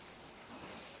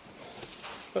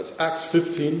That's Acts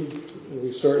 15, and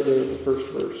we start there in the first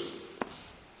verse.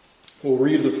 We'll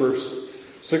read the first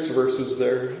 6 verses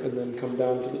there, and then come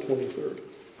down to the 23rd.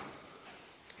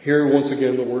 Hear once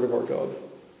again the word of our God.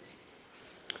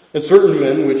 And certain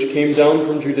men which came down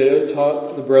from Judea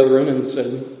taught the brethren and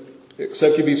said,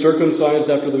 Except ye be circumcised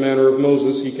after the manner of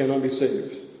Moses, ye cannot be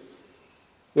saved.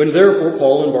 When therefore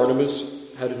Paul and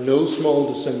Barnabas had no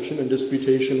small dissension and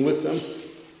disputation with them,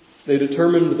 they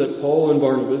determined that Paul and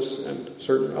Barnabas, and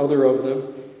certain other of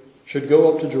them, should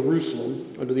go up to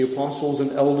Jerusalem unto the apostles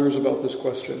and elders about this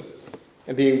question.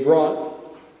 And being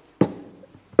brought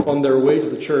on their way to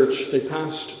the church, they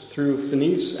passed through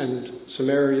Phoenice and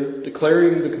Samaria,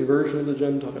 declaring the conversion of the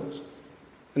Gentiles.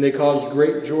 And they caused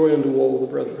great joy unto all the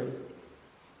brethren.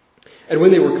 And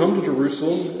when they were come to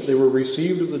Jerusalem, they were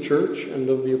received of the church and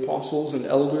of the apostles and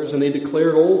elders, and they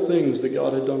declared all things that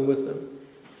God had done with them.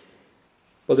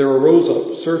 But there arose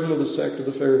up certain of the sect of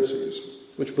the Pharisees,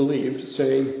 which believed,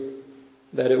 saying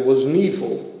that it was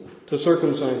needful to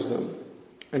circumcise them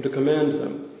and to command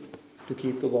them to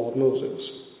keep the law of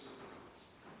Moses.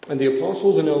 And the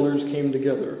apostles and elders came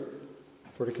together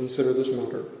for to consider this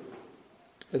matter.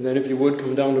 And then if you would,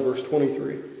 come down to verse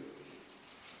 23.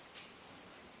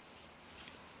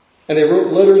 And they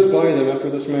wrote letters by them after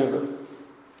this manner.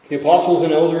 The apostles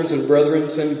and elders and brethren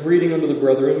send greeting unto the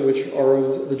brethren which are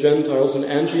of the Gentiles in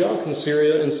Antioch and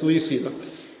Syria and Cilicia.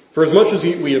 For as much as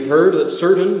we have heard that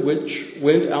certain which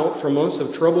went out from us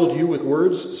have troubled you with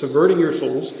words, subverting your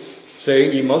souls,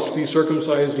 saying, Ye must be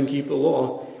circumcised and keep the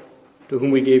law, to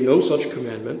whom we gave no such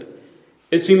commandment,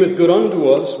 it seemeth good unto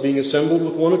us, being assembled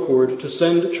with one accord, to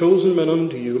send chosen men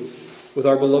unto you with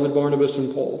our beloved Barnabas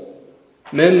and Paul,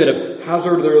 men that have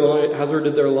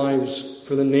hazarded their lives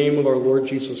for the name of our Lord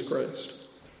Jesus Christ.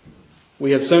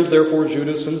 We have sent therefore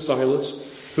Judas and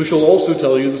Silas, who shall also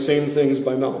tell you the same things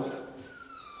by mouth.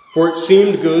 For it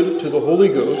seemed good to the Holy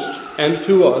Ghost and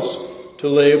to us to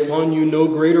lay upon you no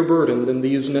greater burden than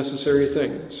these necessary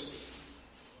things,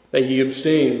 that ye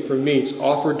abstain from meats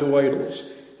offered to idols,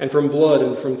 and from blood,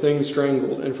 and from things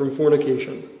strangled, and from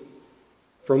fornication,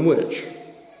 from which,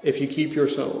 if ye keep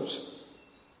yourselves,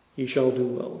 ye shall do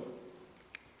well.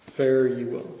 Fare ye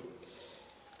well.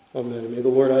 Amen. May the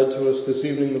Lord add to us this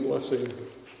evening the blessing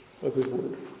of His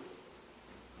word.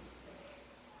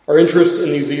 Our interest in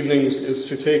these evenings is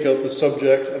to take up the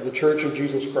subject of the Church of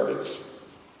Jesus Christ.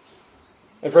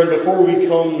 And friend, before we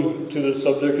come to this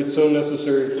subject, it's so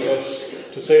necessary for us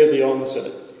to say at the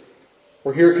onset,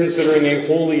 we're here considering a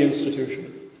holy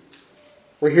institution.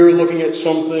 We're here looking at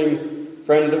something,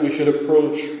 friend, that we should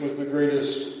approach with the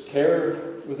greatest care,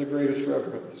 with the greatest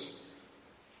reverence.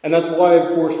 And that's why,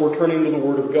 of course, we're turning to the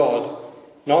Word of God,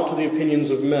 not to the opinions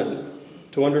of men,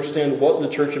 to understand what the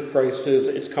Church of Christ is,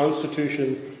 its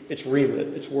constitution, its remit,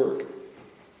 its work.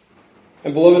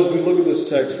 And beloved, as we look at this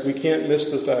text, we can't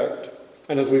miss the fact,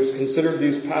 and as we've considered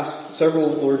these past several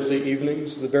Lord's Day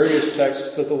evenings, the various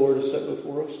texts that the Lord has set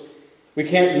before us, we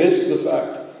can't miss the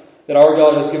fact that our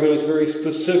God has given us very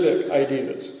specific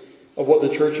ideas of what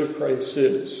the Church of Christ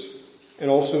is,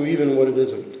 and also even what it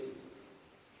isn't.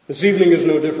 This evening is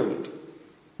no different.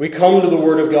 We come to the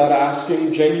Word of God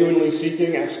asking, genuinely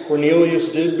seeking, as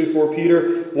Cornelius did before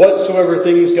Peter, whatsoever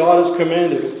things God has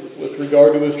commanded with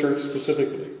regard to His church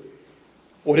specifically.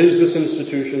 What is this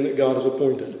institution that God has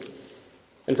appointed?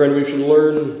 And friend, we should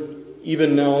learn,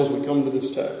 even now as we come to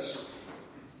this text,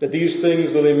 that these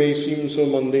things, though they may seem so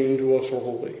mundane to us, are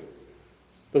holy.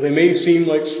 Though they may seem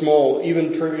like small,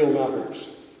 even trivial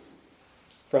matters,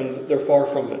 friend, they're far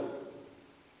from it.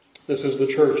 This is the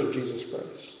Church of Jesus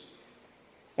Christ.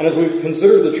 And as we've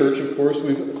considered the Church, of course,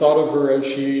 we've thought of her as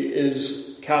she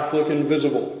is Catholic and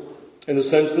visible, in the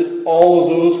sense that all of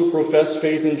those who profess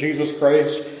faith in Jesus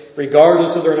Christ,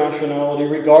 regardless of their nationality,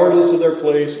 regardless of their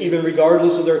place, even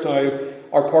regardless of their type,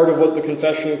 are part of what the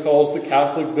confession calls the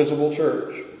Catholic visible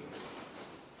Church.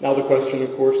 Now the question,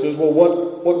 of course, is, well,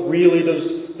 what really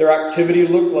does their activity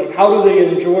look like? How do they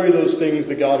enjoy those things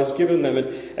that God has given them?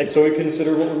 And so we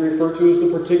consider what we refer to as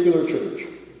the particular church.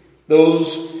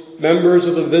 Those members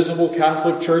of the visible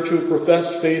Catholic Church who have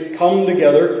professed faith come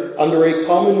together under a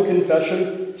common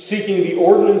confession, seeking the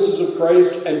ordinances of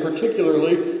Christ, and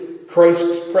particularly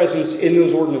Christ's presence in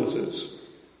those ordinances.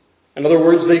 In other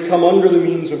words, they come under the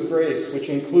means of grace, which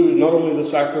include not only the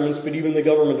sacraments, but even the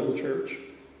government of the church.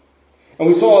 And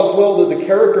we saw as well that the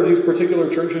character of these particular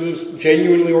churches is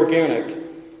genuinely organic.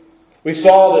 We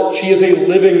saw that she is a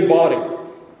living body.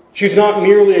 She's not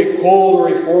merely a cold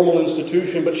or a formal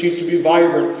institution, but she's to be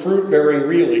vibrant, fruit-bearing,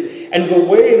 really. And the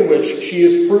way in which she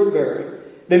is fruit-bearing,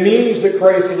 the means that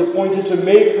Christ has appointed to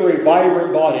make her a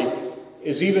vibrant body,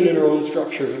 is even in her own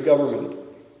structures of government.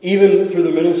 even through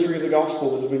the ministry of the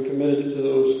gospel that has been committed to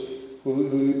those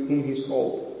whom he's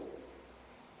called.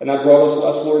 And that brought us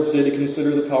last Lord's Day to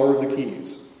consider the power of the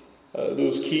keys.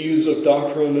 Those keys of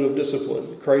doctrine and of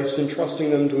discipline, Christ entrusting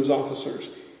them to his officers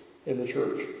in the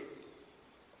church.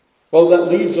 Well,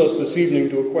 that leads us this evening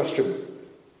to a question.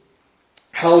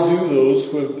 How do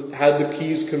those who have had the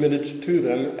keys committed to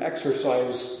them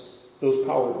exercise those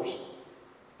powers?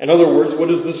 In other words, what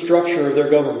is the structure of their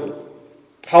government?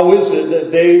 How is it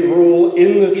that they rule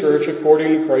in the church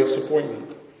according to Christ's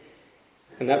appointment?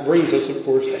 And that brings us, of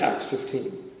course, to Acts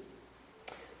 15.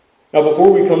 Now,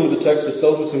 before we come to the text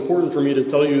itself, it's important for me to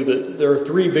tell you that there are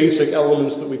three basic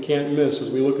elements that we can't miss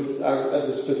as we look at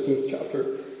this 15th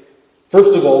chapter.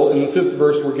 First of all, in the 5th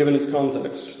verse, we're given its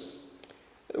context.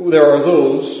 There are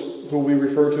those who we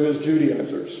refer to as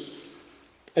Judaizers.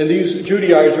 And these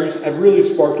Judaizers have really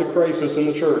sparked a crisis in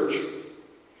the church.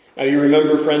 Now, you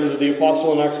remember, friend, that the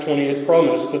apostle in Acts 20 had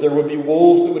promised that there would be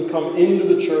wolves that would come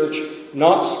into the church,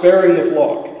 not sparing the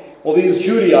flock. Well, these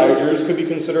Judaizers could be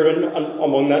considered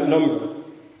among that number.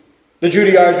 The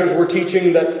Judaizers were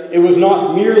teaching that it was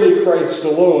not merely Christ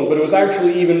alone, but it was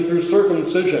actually even through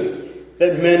circumcision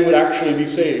that men would actually be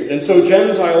saved. And so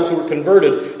Gentiles who were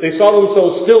converted, they saw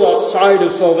themselves still outside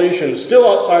of salvation,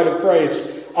 still outside of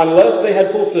Christ, unless they had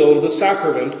fulfilled the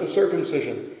sacrament of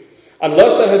circumcision.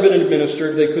 Unless that had been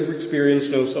administered, they could experience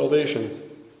no salvation.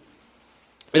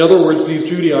 In other words, these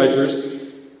Judaizers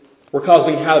were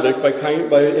causing havoc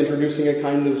by introducing a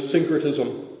kind of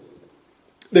syncretism.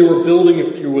 They were building,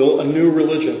 if you will, a new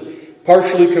religion,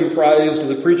 partially comprised of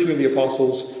the preaching of the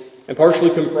apostles and partially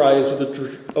comprised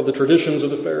of the traditions of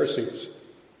the Pharisees.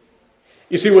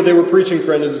 You see, what they were preaching,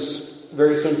 friend, is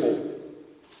very simple.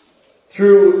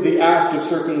 Through the act of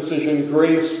circumcision,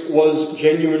 grace was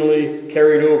genuinely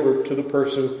carried over to the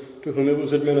person to whom it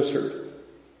was administered.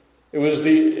 It was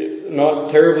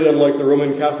not terribly unlike the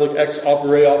Roman Catholic ex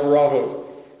opere operato,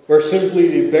 where simply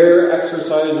the bare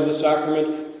exercise of the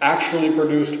sacrament actually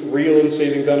produced real and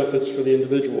saving benefits for the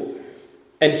individual.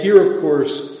 And here, of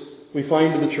course, we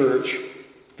find the church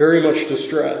very much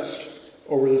distressed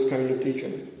over this kind of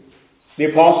teaching. The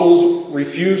apostles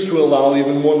refused to allow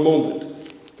even one moment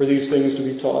for these things to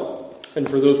be taught and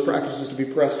for those practices to be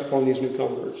pressed upon these new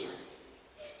converts.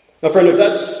 Now, friend, if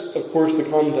that's, of course, the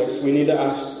context, we need to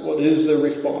ask, what is their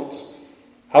response?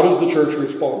 How does the church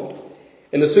respond?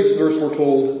 In the 6th verse, we're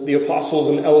told, the apostles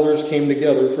and elders came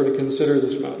together for to consider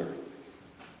this matter.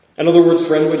 In other words,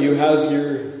 friend, what you have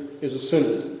here is a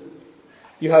synod.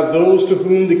 You have those to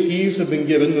whom the keys have been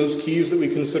given, those keys that we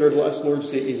considered last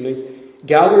Lord's Day evening,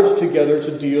 gathered together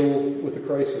to deal with the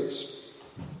crisis.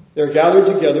 They're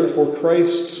gathered together for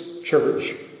Christ's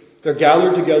church. They're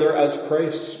gathered together as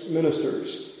Christ's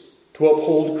ministers to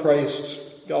uphold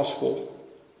Christ's gospel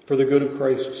for the good of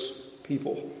Christ's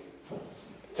people.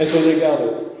 And so they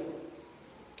gather.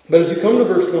 But as you come to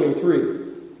verse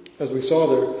 23, as we saw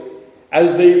there,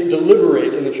 as they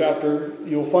deliberate in the chapter,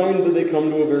 you'll find that they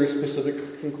come to a very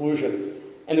specific conclusion.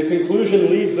 And the conclusion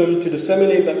leads them to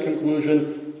disseminate that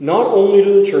conclusion not only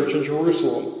to the church in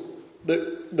Jerusalem.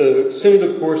 The synod,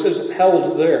 of course, is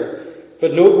held there.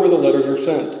 But note where the letters are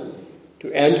sent.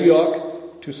 To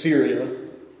Antioch, to Syria,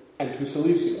 and to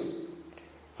Cilicia.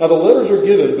 Now the letters are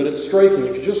given, but it's striking.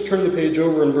 If you just turn the page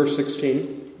over in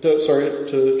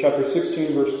to chapter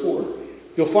 16, verse 4,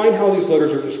 you'll find how these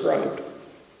letters are described.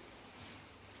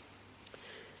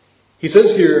 He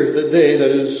says here that they, that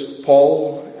is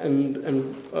Paul and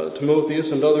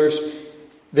Timotheus and others,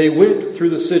 they went through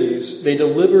the cities, they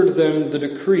delivered them the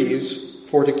decrees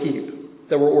for to keep,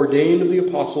 that were ordained of the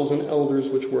apostles and elders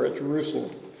which were at Jerusalem.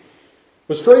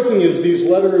 What's striking is these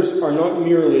letters are not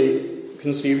merely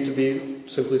conceived to be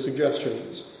simply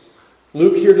suggestions.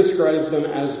 Luke here describes them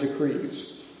as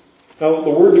decrees. Now, the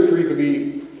word decree could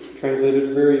be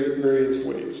translated various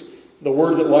ways. The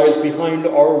word that lies behind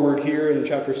our word here in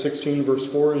chapter 16,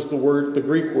 verse 4, is the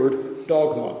Greek word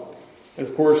dogma. And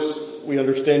of course, we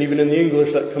understand even in the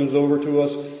English that comes over to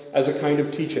us as a kind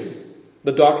of teaching.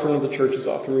 The doctrine of the church is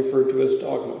often referred to as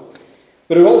dogma.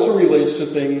 But it also relates to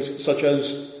things such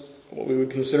as what we would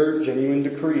consider genuine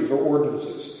decrees or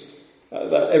ordinances.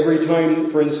 That every time,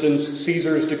 for instance,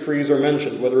 Caesar's decrees are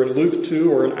mentioned, whether in Luke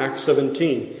 2 or in Acts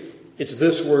 17, it's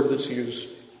this word that's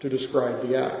used to describe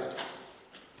the act.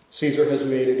 Caesar has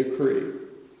made a decree.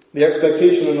 The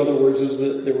expectation, in other words, is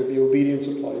that there would be obedience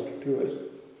applied to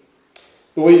it.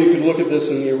 The way you could look at this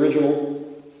in the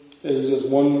original is, as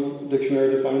one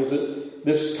dictionary defines it,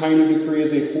 this kind of decree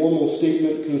is a formal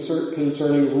statement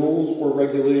concerning rules or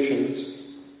regulations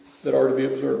that are to be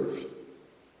observed.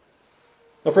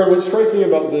 Now, friend, what's striking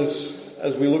about this,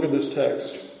 as we look at this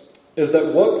text, is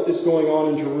that what is going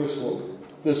on in Jerusalem,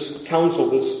 this council,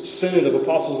 this synod of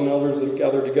apostles and elders that have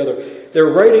gathered together, they're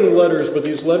writing letters, but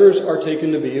these letters are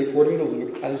taken to be, according to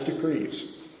Luke, as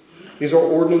decrees. These are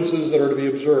ordinances that are to be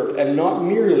observed, and not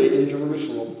merely in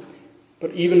Jerusalem,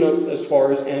 but even as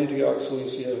far as Antioch,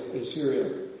 Cilicia, and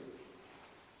Syria.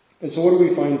 And so what do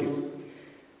we find here?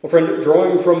 Well, friend,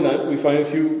 drawing from that, we find a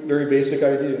few very basic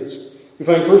ideas. We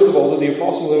find, first of all, that the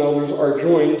apostles and elders are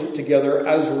joined together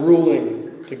as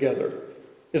ruling together.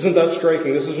 Isn't that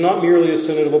striking? This is not merely a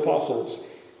synod of apostles.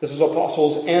 This is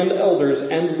apostles and elders,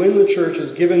 and when the church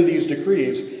is given these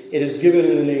decrees, it is given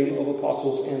in the name of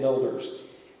apostles and elders.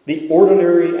 The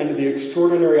ordinary and the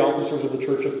extraordinary officers of the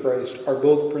Church of Christ are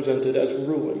both presented as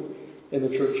ruling in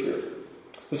the church here.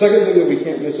 The second thing that we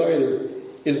can't miss either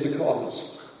is the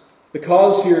cause. The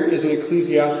cause here is an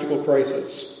ecclesiastical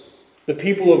crisis. The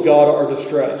people of God are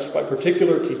distressed by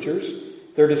particular teachers.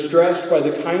 They're distressed by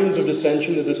the kinds of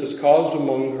dissension that this has caused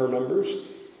among her numbers.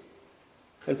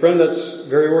 And friend, that's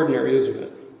very ordinary, isn't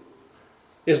it?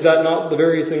 Is that not the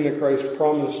very thing that Christ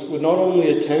promised would not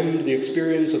only attend the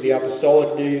experience of the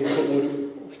apostolic days, but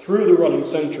would, through the running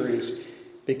centuries,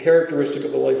 be characteristic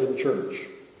of the life of the church?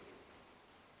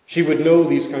 She would know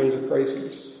these kinds of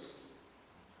crises.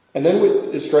 And then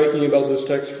what is striking about this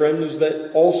text, friend, is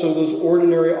that also those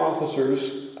ordinary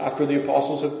officers, after the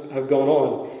apostles have gone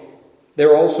on,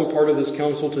 they're also part of this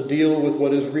council to deal with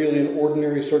what is really an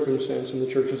ordinary circumstance in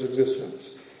the church's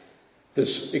existence.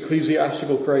 This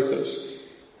ecclesiastical crisis.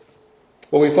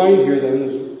 What we find here then,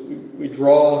 as we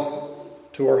draw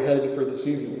to our head for this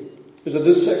evening, is that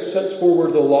this text sets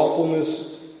forward the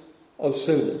lawfulness of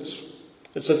synods.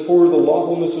 It sets forward the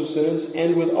lawfulness of synods,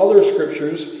 and with other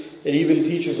scriptures, it even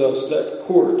teaches us that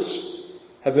courts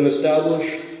have been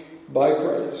established by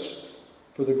Christ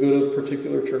for the good of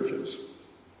particular churches.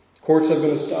 Courts have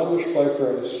been established by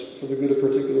Christ for the good of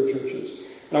particular churches.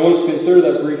 And I want us to consider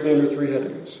that briefly under three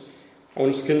headings. I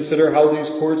want us to consider how these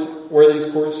courts, where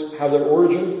these courts have their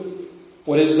origin,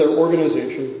 what is their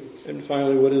organization, and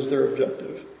finally, what is their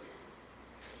objective.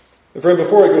 And friend,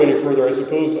 before I go any further, I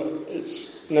suppose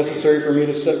it's necessary for me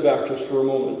to step back just for a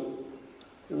moment.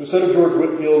 It was said of George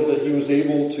Whitefield that he was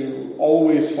able to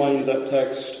always find that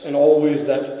text and always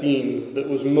that theme that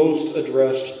was most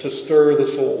addressed to stir the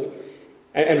soul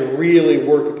and really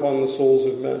work upon the souls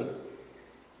of men.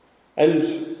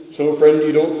 And so, friend,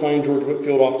 you don't find George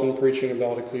Whitefield often preaching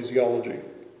about ecclesiology.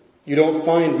 You don't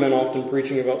find men often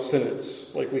preaching about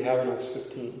synods like we have in Acts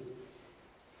 15.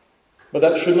 But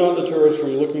that should not deter us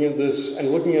from looking at this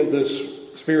and looking at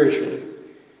this spiritually.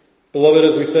 Beloved,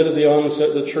 as we said at the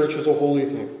onset, the church is a holy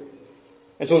thing.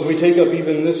 And so as we take up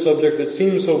even this subject that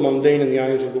seems so mundane in the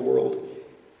eyes of the world,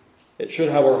 it should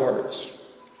have our hearts.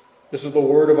 This is the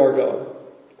word of our God,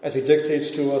 as he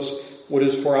dictates to us what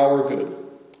is for our good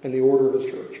and the order of his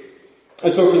church.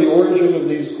 And so for the origin of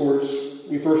these courts,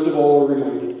 we first of all are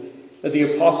reminded that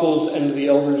the apostles and the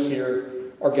elders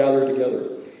here are gathered together.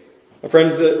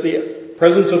 Friend, the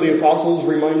presence of the apostles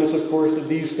reminds us, of course, that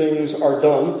these things are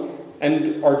done,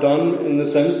 and are done in the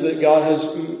sense that God has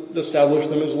established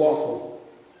them as lawful.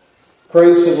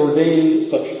 Christ has ordained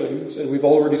such things, and we've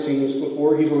already seen this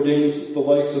before. He's ordained the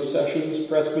likes of sessions,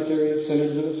 presbyteries,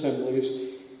 synods, and assemblies.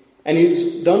 And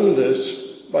he's done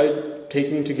this by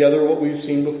taking together what we've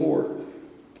seen before.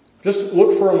 Just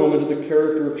look for a moment at the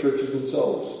character of churches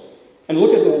themselves, and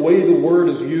look at the way the word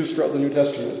is used throughout the New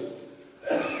Testament.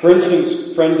 For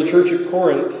instance, friend, the church at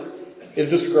Corinth is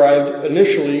described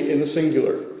initially in the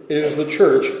singular. It is the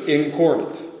church in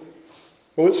Corinth.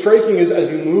 But what's striking is,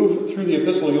 as you move through the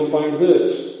epistle, you'll find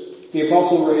this. The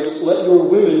apostle writes, "Let your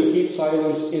women keep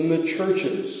silence in the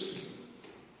churches,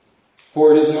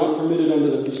 for it is not permitted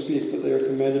unto them to speak, but they are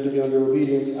commanded to be under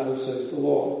obedience, as says the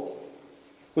law."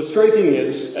 What's striking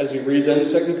is, as you read then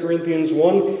 2 Corinthians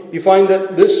 1, you find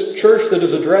that this church that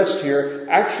is addressed here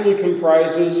actually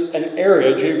comprises an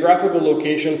area, geographical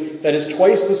location, that is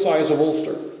twice the size of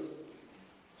Ulster.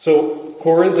 So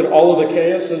Corinth and all of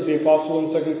Achaia, says the apostle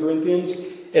in 2 Corinthians,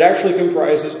 it actually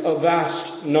comprises a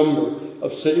vast number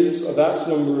of cities, a vast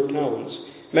number of towns,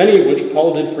 many of which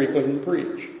Paul did frequent and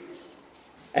preach.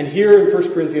 And here in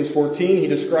 1 Corinthians 14, he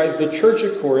describes the church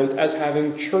at Corinth as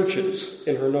having churches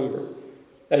in her number.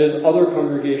 That is, other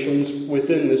congregations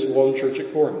within this one church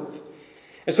at Corinth.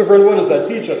 And so, friend, what does that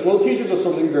teach us? Well, it teaches us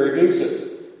something very basic.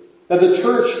 That the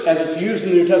church, as it's used in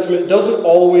the New Testament, doesn't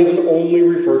always and only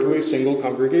refer to a single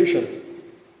congregation.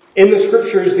 In the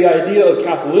Scriptures, the idea of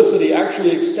Catholicity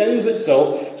actually extends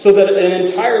itself so that an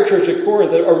entire church at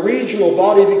Corinth, a regional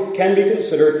body, can be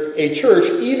considered a church,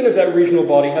 even if that regional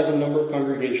body has a number of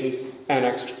congregations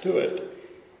annexed to it.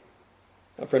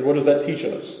 Now, friend, what does that teach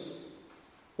us?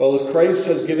 Well, if Christ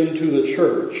has given to the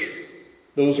church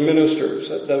those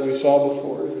ministers that we saw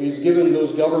before, if he's given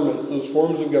those governments, those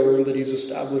forms of government that he's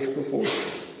established before,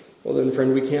 well then,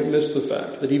 friend, we can't miss the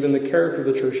fact that even the character of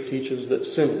the church teaches that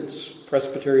synods,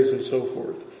 presbyteries, and so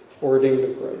forth are ordained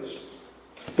of Christ.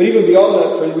 But even beyond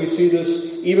that, friend, we see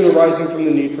this even arising from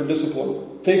the need for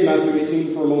discipline. Take Matthew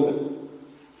 18 for a moment.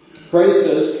 Christ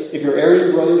says, if your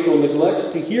erring brother shall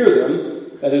neglect to hear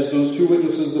them, that is, those two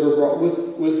witnesses that are brought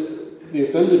with the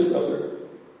offended brother,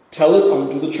 tell it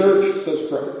unto the church, says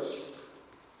Christ.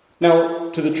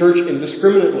 Now, to the church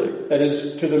indiscriminately, that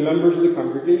is, to the members of the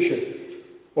congregation.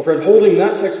 Well, friend, holding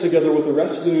that text together with the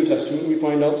rest of the New Testament, we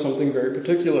find out something very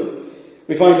particular.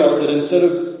 We find out that instead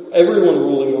of everyone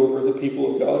ruling over the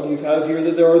people of God, you have here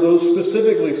that there are those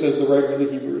specifically, says the writer of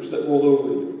the Hebrews, that rule over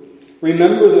you.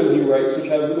 Remember them, he writes, which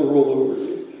have the rule over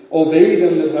you. Obey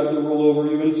them that have the rule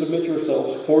over you, and submit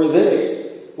yourselves, for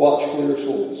they watch for your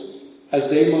souls, as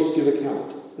they must give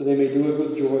account, that they may do it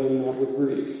with joy and not with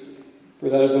grief, for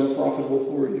that is unprofitable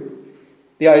for you.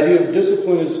 The idea of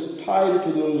discipline is tied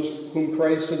to those whom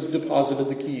Christ has deposited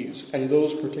the keys, and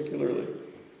those particularly.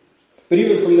 But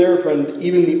even from there, friend,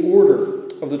 even the order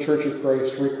of the Church of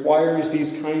Christ requires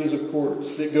these kinds of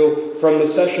courts that go from the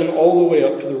session all the way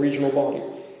up to the regional body.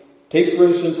 Take, for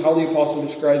instance, how the apostle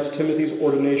describes Timothy's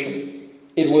ordination.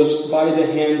 It was by the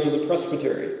hands of the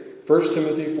presbytery. 1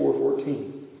 Timothy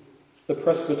 4:14. The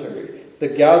presbytery, the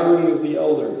gathering of the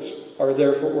elders, are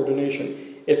there for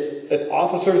ordination. If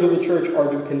officers of the church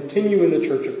are to continue in the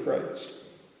Church of Christ,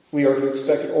 we are to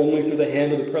expect it only through the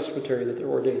hand of the presbytery that they're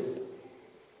ordained.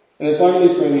 And then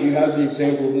finally, friend, you have the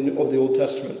example of the Old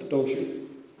Testament, don't you?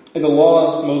 In the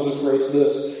law, Moses writes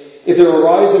this: if there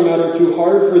arise a matter too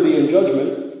hard for thee in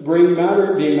judgment, being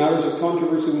matters of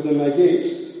controversy within thy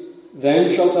gates,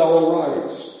 then shalt thou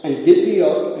arise, and get thee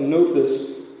up, and note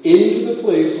this, into the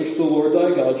place which the Lord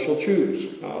thy God shall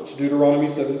choose. Now, it's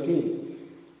Deuteronomy 17.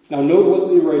 Now note what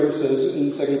the writer says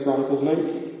in 2 Chronicles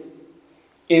 19.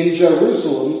 In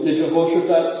Jerusalem did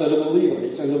Jehoshaphat set of the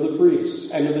Levites, and of the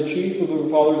priests, and of the chief of the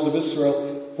fathers of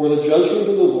Israel, for the judgment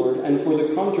of the Lord, and for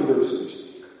the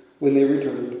controversies, when they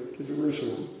returned to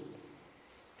Jerusalem.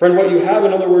 Friend, what you have,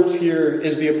 in other words, here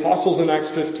is the apostles in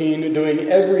Acts 15 doing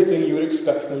everything you would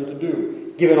expect them to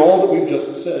do, given all that we've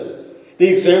just said. The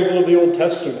example of the Old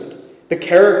Testament, the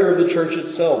character of the church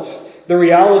itself, the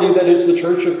reality that it's the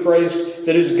Church of Christ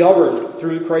that is governed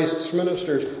through Christ's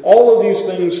ministers. All of these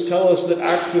things tell us that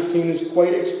Acts 15 is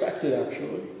quite expected,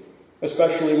 actually,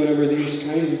 especially whenever these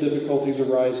kinds of difficulties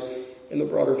arise in the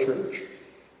broader church.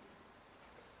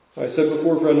 I said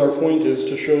before, friend, our point is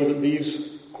to show that these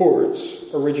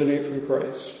courts originate from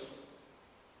Christ.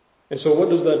 And so what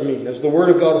does that mean? As the Word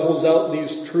of God holds out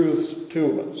these truths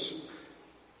to us,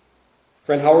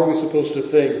 friend, how are we supposed to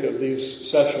think of these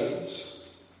sessions,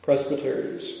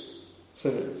 presbyteries,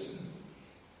 synods?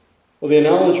 Well, the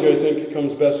analogy, I think,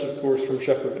 comes best, of course, from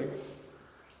shepherding.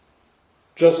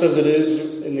 Just as it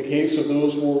is in the case of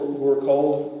those who are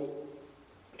called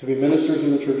to be ministers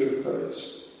in the Church of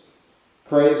Christ,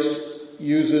 Christ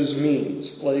uses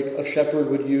means like a shepherd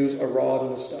would use a rod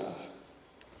and a staff,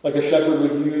 like a shepherd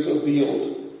would use a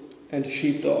field and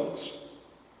sheepdogs.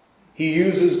 He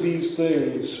uses these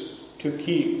things to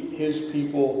keep his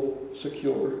people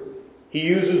secure. He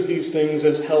uses these things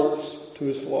as helps to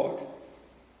his flock.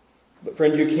 But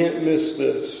friend, you can't miss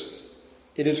this.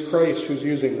 It is Christ who's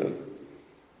using them.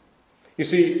 You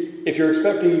see, if you're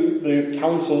expecting the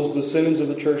councils, the synods of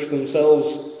the church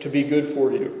themselves to be good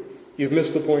for you, you've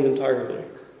missed the point entirely.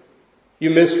 You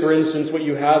miss, for instance, what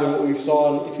you have and what we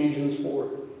saw in Ephesians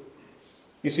 4.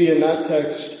 You see, in that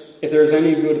text, if there's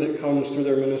any good that comes through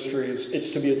their ministries,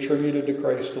 it's to be attributed to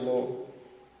Christ alone.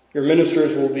 Your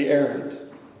ministers will be errant.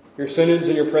 Your synods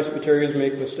and your presbyteries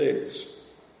make mistakes.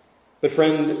 But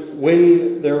friend,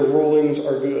 when their rulings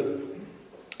are good,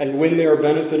 and when they are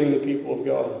benefiting the people of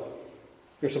God,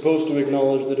 you're supposed to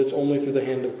acknowledge that it's only through the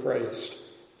hand of Christ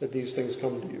that these things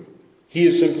come to you. He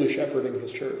is simply shepherding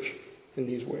his church in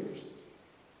these ways.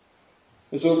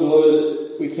 And so,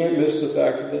 beloved, we can't miss the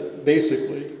fact that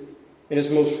basically, in its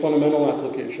most fundamental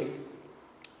application,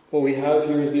 what we have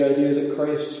here is the idea that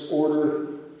Christ's order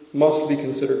must be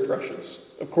considered precious.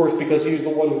 Of course, because he's the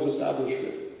one who's established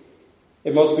it.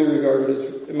 It must be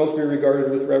regarded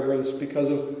with reverence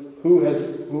because of who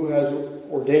has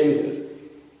ordained it,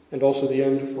 and also the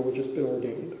end for which it's been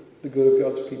ordained, the good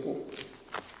of God's people.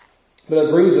 But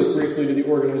that brings us briefly to the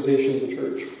organization of the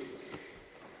church.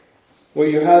 What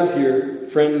you have here,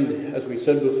 friend, as we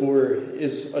said before,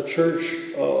 is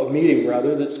a meeting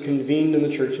that's convened in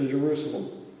the church in Jerusalem.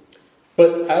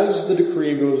 But as the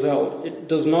decree goes out, it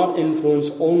does not influence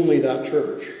only that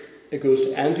church. It goes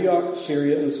to Antioch,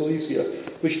 Syria, and Cilicia,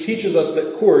 which teaches us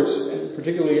that courts, and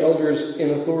particularly elders,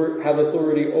 have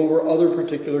authority over other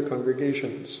particular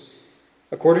congregations.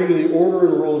 According to the order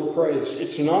and rule of Christ,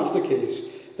 it's not the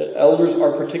case that elders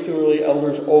are particularly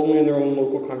elders only in their own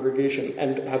local congregation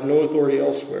and have no authority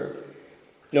elsewhere.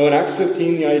 No, in Acts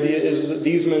 15, the idea is that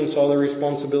these men saw their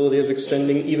responsibility as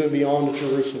extending even beyond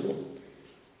Jerusalem.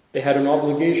 They had an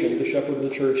obligation to shepherd the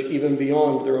church even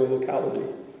beyond their own locality.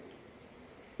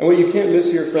 And what you can't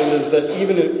miss here, friend, is that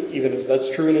even as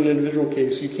that's true in an individual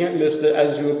case, you can't miss that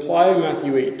as you apply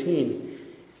Matthew 18,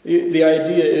 the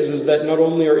idea is that not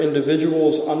only are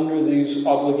individuals under these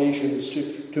obligations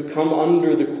to come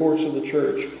under the course of the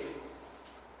church,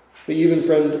 but even,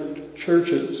 friend,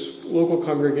 churches, local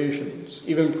congregations,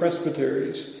 even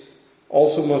presbyteries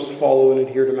also must follow and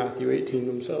adhere to Matthew 18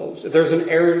 themselves. If there's an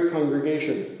errant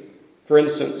congregation, for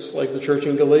instance, like the church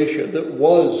in Galatia, that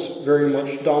was very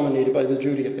much dominated by the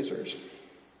Judaizers,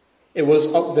 it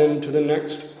was up then to the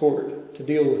next court to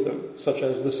deal with them, such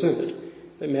as the synod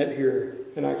that met here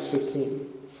in Acts 15.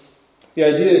 The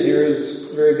idea here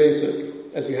is very basic.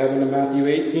 As you have in Matthew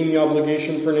 18, the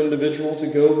obligation for an individual to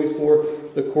go before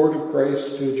the court of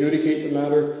Christ to adjudicate the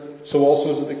matter, so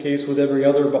also is it the case with every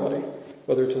other body,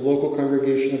 whether it's a local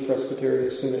congregation, a presbytery,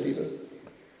 a synod even.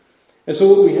 And so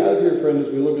what we have here, friend,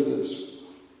 as we look at this,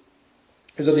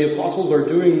 is that the apostles are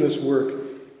doing this work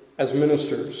as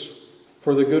ministers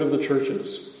for the good of the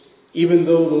churches, even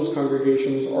though those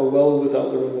congregations are well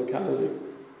without their own locality.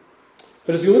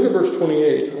 But as you look at verse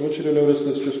 28, I want you to notice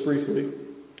this just briefly.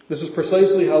 This is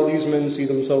precisely how these men see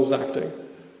themselves acting.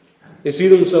 They see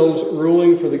themselves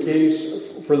ruling for the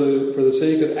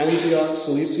sake of Antioch,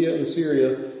 Cilicia, and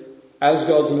Syria as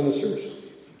God's ministers.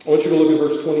 I want you to look at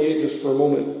verse 28 just for a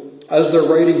moment. As they're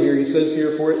writing here, he says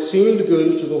here, "For it seemed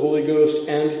good to the Holy Ghost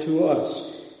and to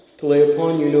us to lay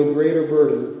upon you no greater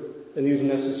burden than these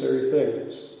necessary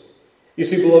things." You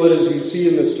see, beloved, as you see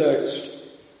in this text,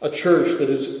 a church that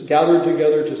is gathered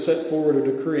together to set forward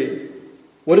a decree.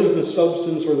 What is the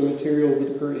substance or the material of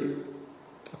the decree?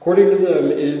 According to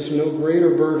them, it is no greater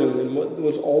burden than what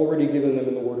was already given them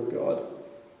in the Word of God.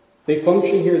 They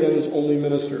function here then as only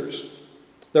ministers.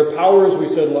 Their power, as we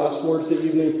said last Wednesday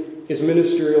evening, is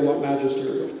ministerial, not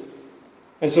magisterial.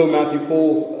 And so Matthew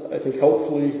Cole, I think,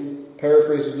 helpfully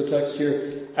paraphrases the text here,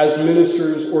 "As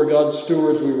ministers or God's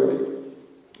stewards, we write,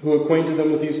 who acquainted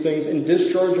them with these things in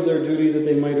discharge of their duty that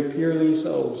they might appear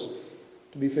themselves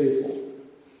to be faithful."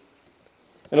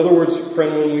 In other words,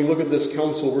 friend, when we look at this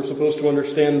council, we're supposed to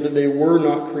understand that they were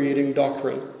not creating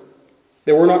doctrine.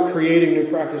 They were not creating new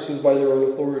practices by their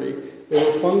own authority. They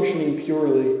were functioning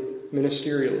purely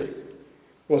ministerially.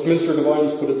 Westminster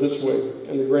Divines put it this way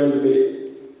in the Grand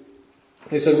Debate.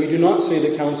 They said, "We do not say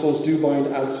that councils do bind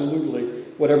absolutely,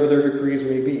 whatever their decrees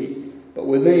may be, but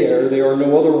when they err, they are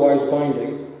no otherwise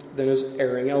binding than as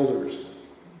erring elders."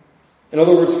 In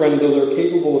other words, friend, though they're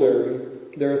capable of erring,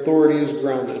 their authority is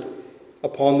grounded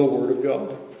upon the Word of God.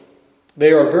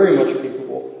 They are very much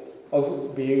capable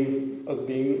of being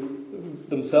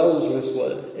themselves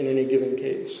misled in any given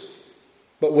case.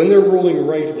 But when they're ruling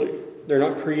rightly, they're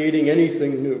not creating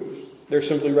anything new. They're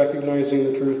simply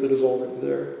recognizing the truth that is already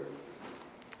there.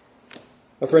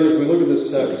 Now, friend, if we look at this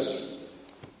text,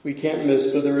 we can't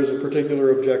miss that there is a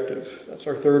particular objective. That's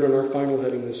our third and our final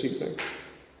heading this evening.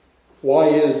 Why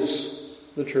is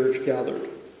the church gathered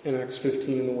in Acts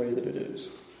 15 in the way that it is?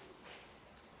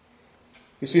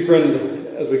 You see, friend,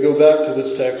 as we go back to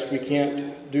this text, we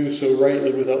can't do so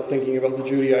rightly without thinking about the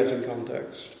Judaizing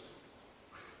context.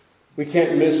 We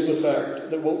can't miss the fact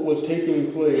that what was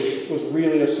taking place was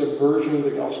really a subversion of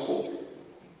the gospel,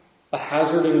 a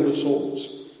hazarding of the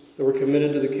souls that were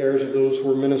committed to the cares of those who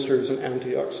were ministers in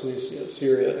Antioch, Cilicia,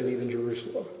 Syria, and even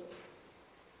Jerusalem.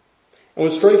 And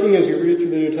what's striking as you read through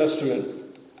the New Testament,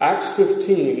 Acts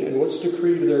 15 and what's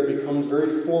decreed there becomes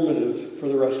very formative for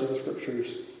the rest of the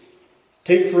Scriptures.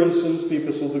 Take, for instance, the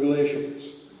Epistle to the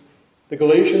Galatians. The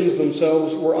Galatians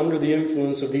themselves were under the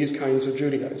influence of these kinds of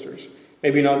Judaizers.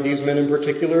 Maybe not these men in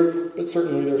particular, but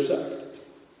certainly their sect.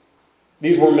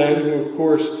 These were men who, of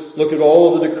course, looked at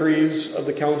all of the decrees of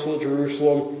the Council at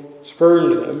Jerusalem,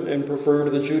 spurned them, and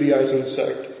preferred the Judaizing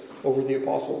sect over the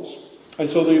apostles. And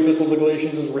so the Epistle to the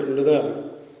Galatians is written to them.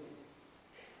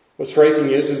 What's striking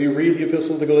is, as you read the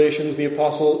Epistle to the Galatians, the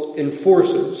apostle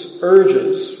enforces,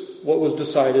 urges what was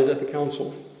decided at the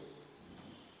council.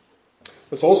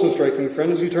 What's also striking,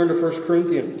 friend, as you turn to 1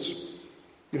 Corinthians,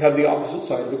 you have the opposite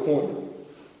side of the coin.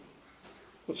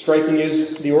 What's striking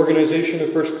is the organization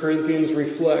of 1 Corinthians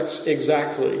reflects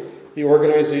exactly the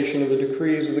organization of the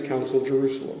decrees of the Council of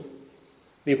Jerusalem.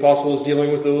 The apostle is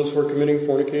dealing with those who are committing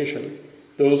fornication.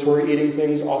 those who are eating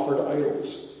things offered to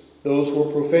idols, those who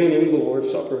are profaning the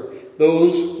Lord's Supper,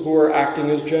 those who are acting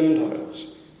as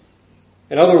Gentiles.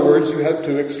 In other words, you have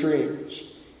two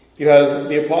extremes. You have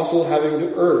the apostle having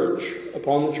to urge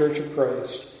upon the Church of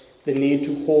Christ the need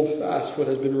to hold fast what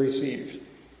has been received,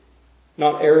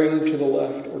 not erring to the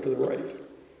left or to the right.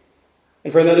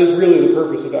 And friend, that is really the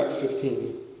purpose of Acts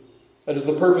 15. That is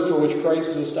the purpose for which Christ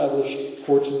has established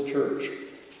courts of the church.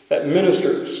 That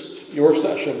ministers, your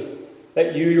session,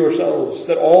 that you yourselves,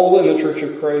 that all in the Church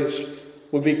of Christ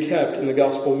would be kept in the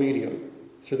gospel medium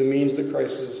through the means that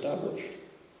Christ has established.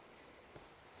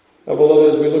 Now,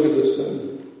 beloved, as we look at this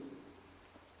then,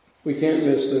 we can't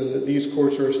miss then that these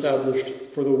courts are established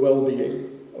for the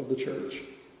well-being of the church.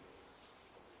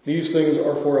 These things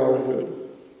are for our good.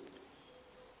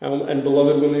 And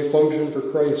beloved, when they function for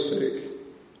Christ's sake,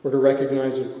 we're to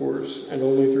recognize, of course, and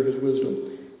only through his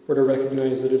wisdom, we're to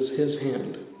recognize that it is his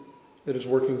hand that is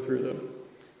working through them.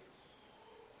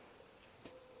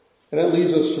 And that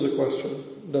leads us to the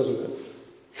question, doesn't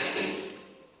it?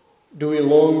 Do we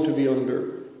long to be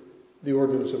under the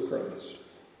ordinance of Christ?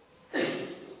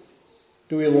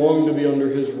 Do we long to be under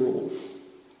his rule,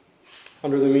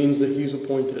 under the means that he's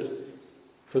appointed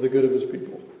for the good of his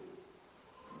people?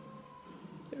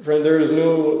 Friend, there is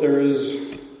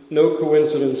no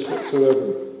coincidence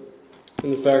whatsoever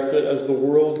in the fact that as the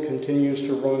world continues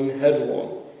to run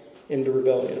headlong into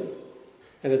rebellion,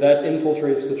 and that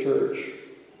infiltrates the church,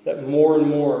 that more and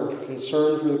more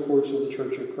concern for the courts of the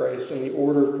Church of Christ and the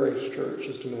order of Christ's church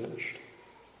is diminished.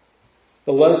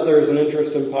 The less there is an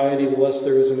interest in piety, the less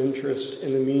there is an interest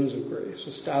in the means of grace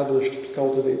established to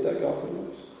cultivate that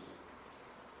godliness.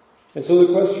 And so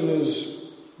the question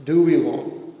is, do we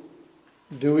long?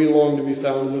 Do we long to be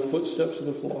found in the footsteps of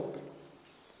the flock,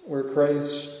 where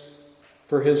Christ,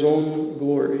 for his own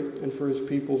glory and for his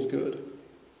people's good,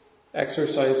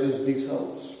 exercises these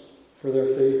helps for their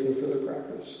faith and for their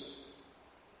practice?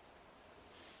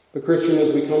 But Christian,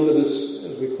 as we come to this,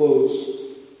 as we close,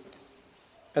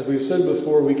 as we've said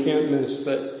before, we can't miss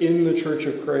that in the Church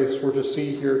of Christ we're to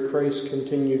see here Christ's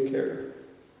continued care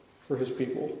for his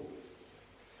people.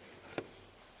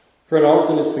 Friend,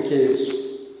 often it's the case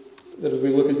that as we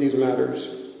look at these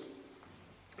matters,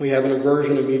 we have an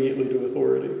aversion immediately to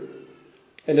authority.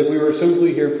 And if we were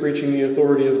simply here preaching the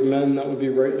authority of men, that would be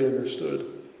rightly understood.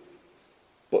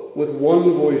 But with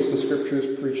one voice, the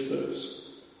Scriptures preach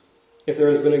this. If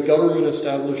there has been a government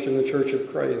established in the Church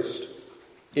of Christ,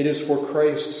 it is for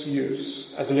Christ's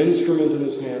use, as an instrument in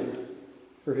his hand,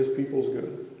 for his people's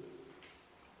good.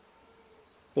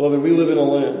 Beloved, we live in a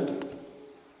land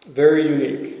very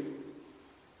unique.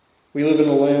 We live in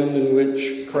a land in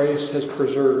which Christ has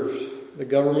preserved the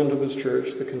government of his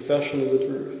church, the confession of the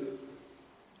truth,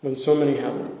 when so many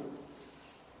haven't.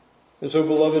 And so,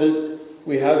 beloved,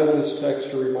 we have in this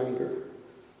text a reminder,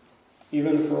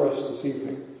 even for us this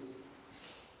evening,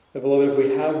 that, beloved, if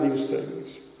we have these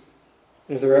things,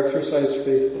 and if they're exercised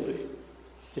faithfully,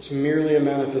 it's merely a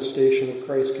manifestation of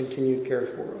Christ's continued care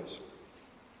for us.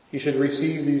 He should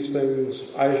receive these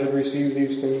things, I should receive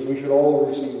these things, we should all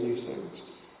receive these things,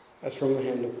 as from the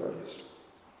hand of Christ.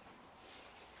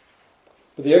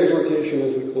 But the exhortation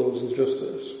as we close is just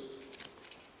this.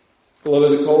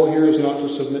 Beloved, the call here is not to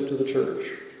submit to the church.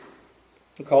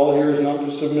 The call here is not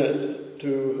to submit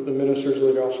to the ministers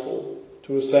of the gospel,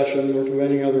 to a session, or to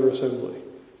any other assembly.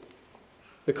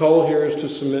 The call here is to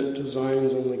submit to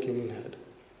Zion's only King and Head,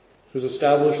 who's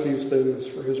established these things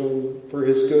for his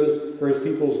good, for his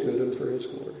people's good, and for his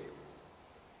glory.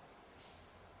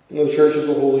 And the church is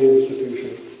a holy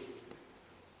institution.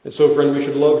 And so, friend, we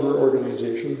should love her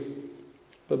organization,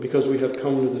 but because we have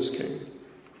come to this King,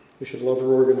 we should love her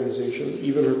organization,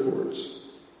 even her courts,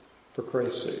 for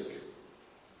Christ's sake,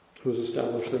 who has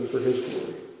established them for his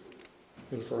glory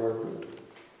and for our good.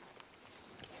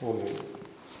 Amen.